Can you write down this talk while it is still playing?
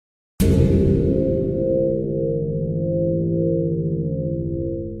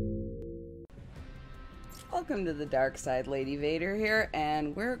welcome to the dark side. Lady Vader here,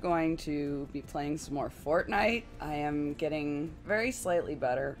 and we're going to be playing some more Fortnite. I am getting very slightly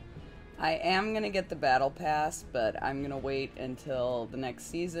better. I am going to get the battle pass, but I'm going to wait until the next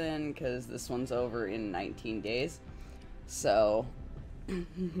season because this one's over in 19 days. So,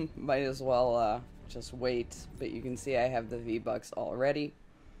 might as well just wait. But you can see I have the V-Bucks already.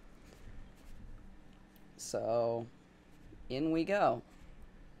 So, in we go.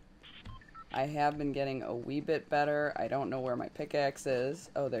 I have been getting a wee bit better. I don't know where my pickaxe is.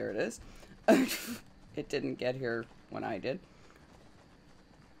 Oh, there it is. It didn't get here when I did.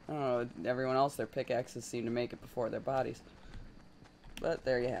 I don't know, everyone else, their pickaxes seem to make it before their bodies. But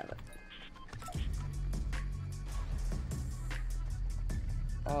there you have it.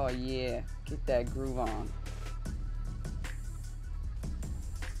 Oh yeah, get that groove on.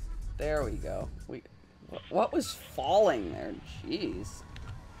 There we go. What was falling there? Jeez.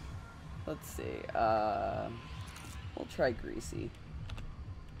 Let's see, we'll try greasy.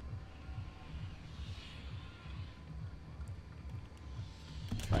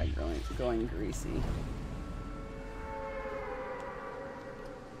 Try going greasy.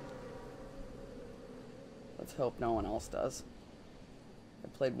 Let's hope no one else does. I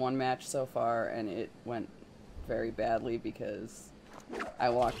played one match so far and it went very badly because I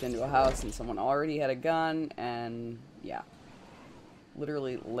walked into a house and someone already had a gun and yeah.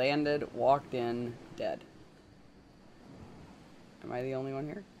 Literally landed, walked in, dead. Am I the only one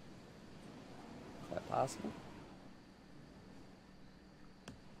here? Is that possible?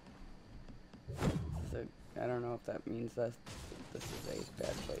 I don't know if that means that this is a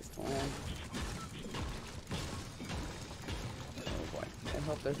bad place to land. Oh boy. I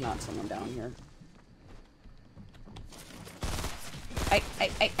hope there's not someone down here.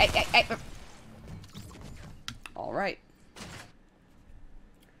 Alright.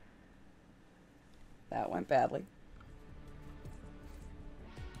 That went badly.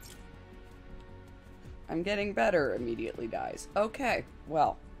 I'm getting better, immediately dies. Okay,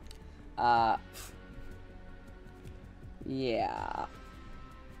 well. Yeah.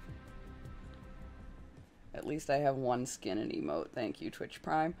 At least I have one skin and emote. Thank you, Twitch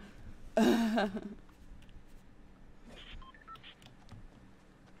Prime.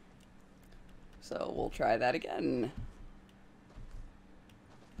 So we'll try that again.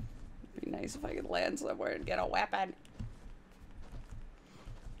 Be nice if I could land somewhere and get a weapon.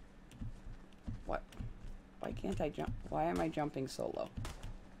 What? Why can't I jump? Why am I jumping so low?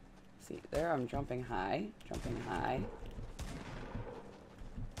 See, there I'm jumping high. Jumping high.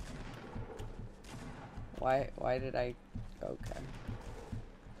 Why did I... Okay.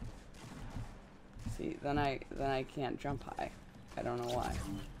 See, then I can't jump high. I don't know why.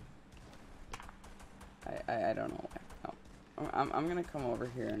 I don't know why. Oh. I'm gonna come over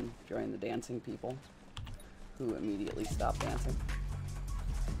here and join the dancing people who immediately stop dancing.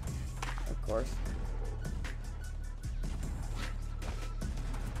 Of course.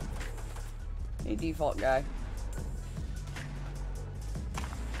 Hey, default guy.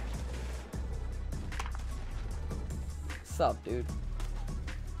 Sup, dude?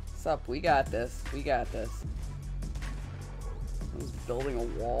 Sup, we got this. We got this. He's building a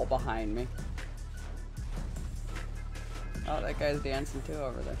wall behind me. Oh, that guy's dancing too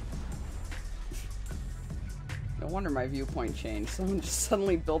over there. No wonder my viewpoint changed. Someone just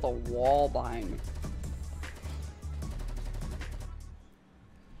suddenly built a wall behind me.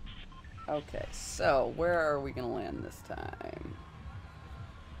 Okay, so where are we gonna land this time?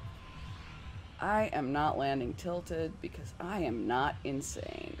 I am not landing tilted because I am not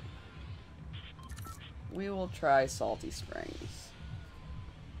insane. We will try Salty Springs.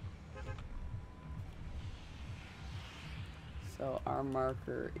 So our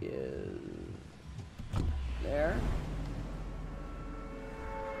marker is there.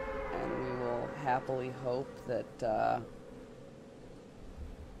 And we will happily hope that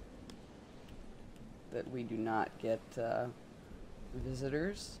that we do not get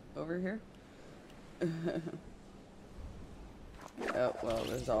visitors over here. Oh, well,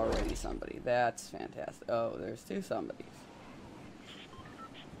 there's already somebody. That's fantastic. Oh, there's two somebodies.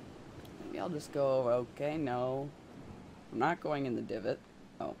 Maybe I'll just go over. Okay, no. I'm not going in the divot.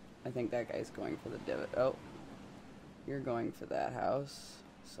 Oh, I think that guy's going for the divot. Oh, you're going for that house.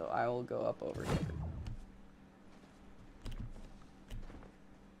 So I will go up over here.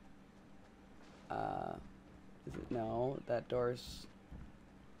 Is it? No, that door's...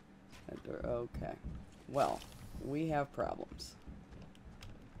 That door, okay. Well, we have problems.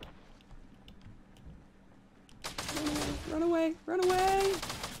 Run away! Run away!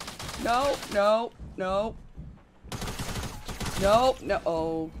 No, no, no. No, no,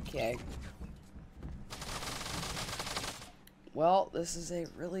 okay. Well, this is a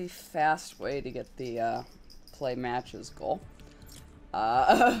really fast way to get the play matches goal.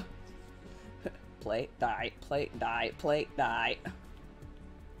 Play, die, play, die, play, die.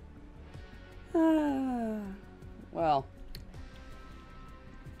 Well.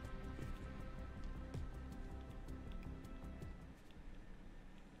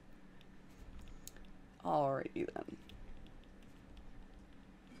 Alrighty then.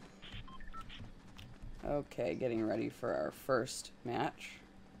 Okay, getting ready for our first match.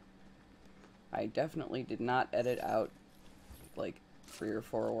 I definitely did not edit out like 3 or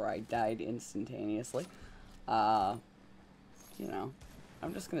 4 where I died instantaneously. You know,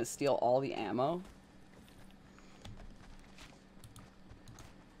 I'm just gonna steal all the ammo.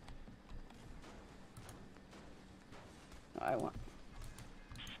 I want...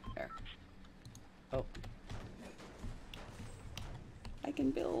 There. Oh. I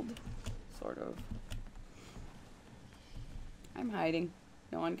can build. Sort of. I'm hiding.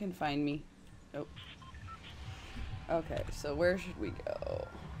 No one can find me. Nope. Okay, so where should we go?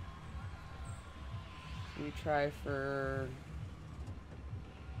 Should we try for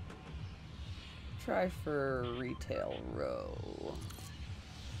Retail Row?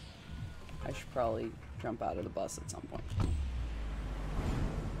 I should probably jump out of the bus at some point.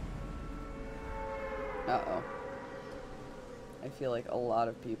 Uh-oh. I feel like a lot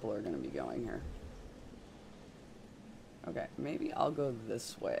of people are going to be going here. Okay, maybe I'll go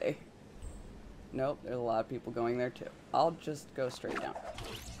this way. Nope, there's a lot of people going there too. I'll just go straight down.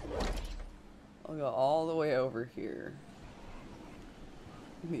 I'll go all the way over here.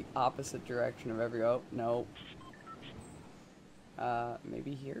 The opposite direction of every... Oh, no.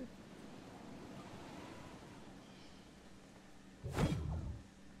 Maybe here?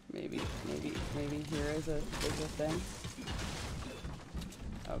 Maybe here is a thing.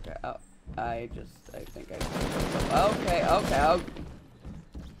 Okay, oh, I think okay,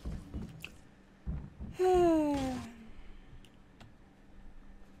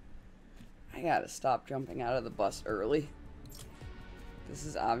 I gotta stop jumping out of the bus early. This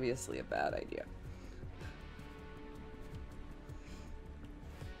is obviously a bad idea.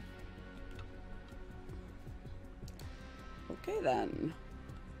 Okay then.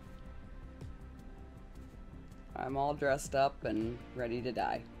 I'm all dressed up and ready to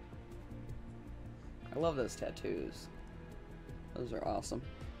die. I love those tattoos. Those are awesome.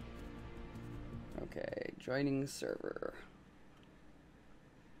 Okay, joining server.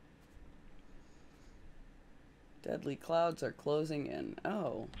 Deadly clouds are closing in.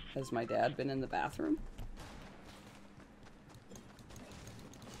 Oh, has my dad been in the bathroom?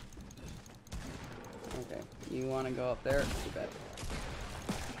 Okay, you want to go up there? Too bad.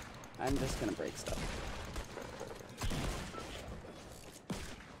 I'm just gonna break stuff.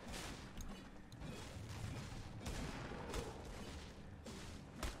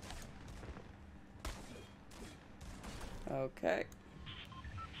 Okay.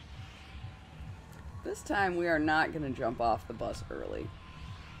 This time we are not going to jump off the bus early.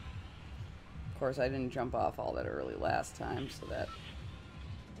 Of course, I didn't jump off all that early last time, so that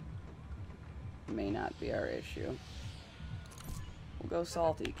may not be our issue. We'll go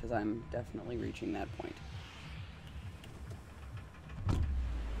salty, because I'm definitely reaching that point.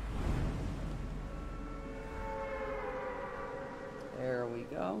 There we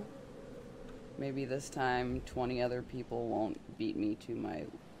go. Maybe this time 20 other people won't beat me to my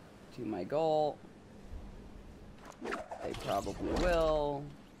goal. They probably will,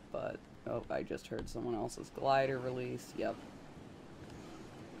 but oh, I just heard someone else's glider release. Yep.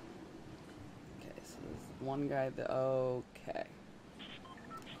 Okay, so there's one guy that... Okay.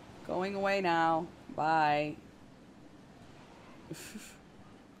 Going away now. Bye.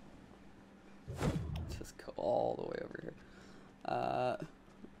 Just go all the way over here.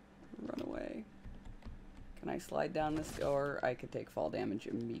 Run away. Can I slide down this door? I could take fall damage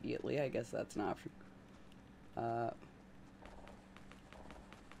immediately. I guess that's an option. I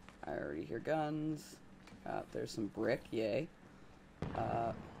already hear guns. There's some brick. Yay.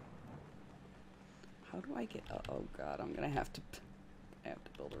 How do I get... Oh god, I'm gonna have to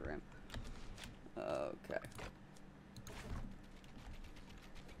build a ramp. Okay.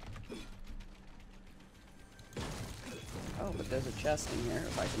 Oh, but there's a chest in here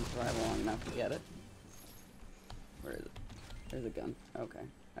if I can survive long enough to get it. Where is it? There's a gun. Okay.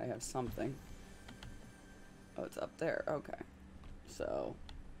 I have something. Oh, it's up there. Okay. So,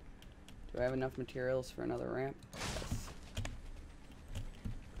 do I have enough materials for another ramp? Yes.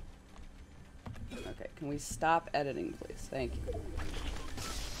 Okay, can we stop editing, please? Thank you.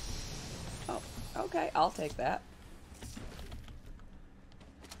 Oh, okay, I'll take that.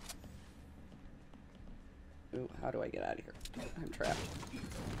 Ooh, How do I get out of here? I'm trapped.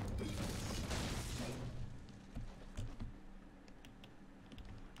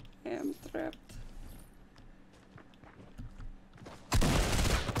 I am trapped.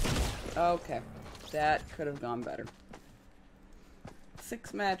 Okay, that could have gone better.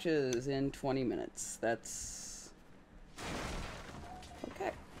 6 matches in 20 minutes. That's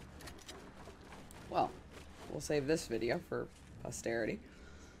okay. Well, we'll save this video for posterity.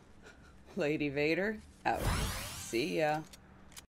 Lady Vader, out. See ya.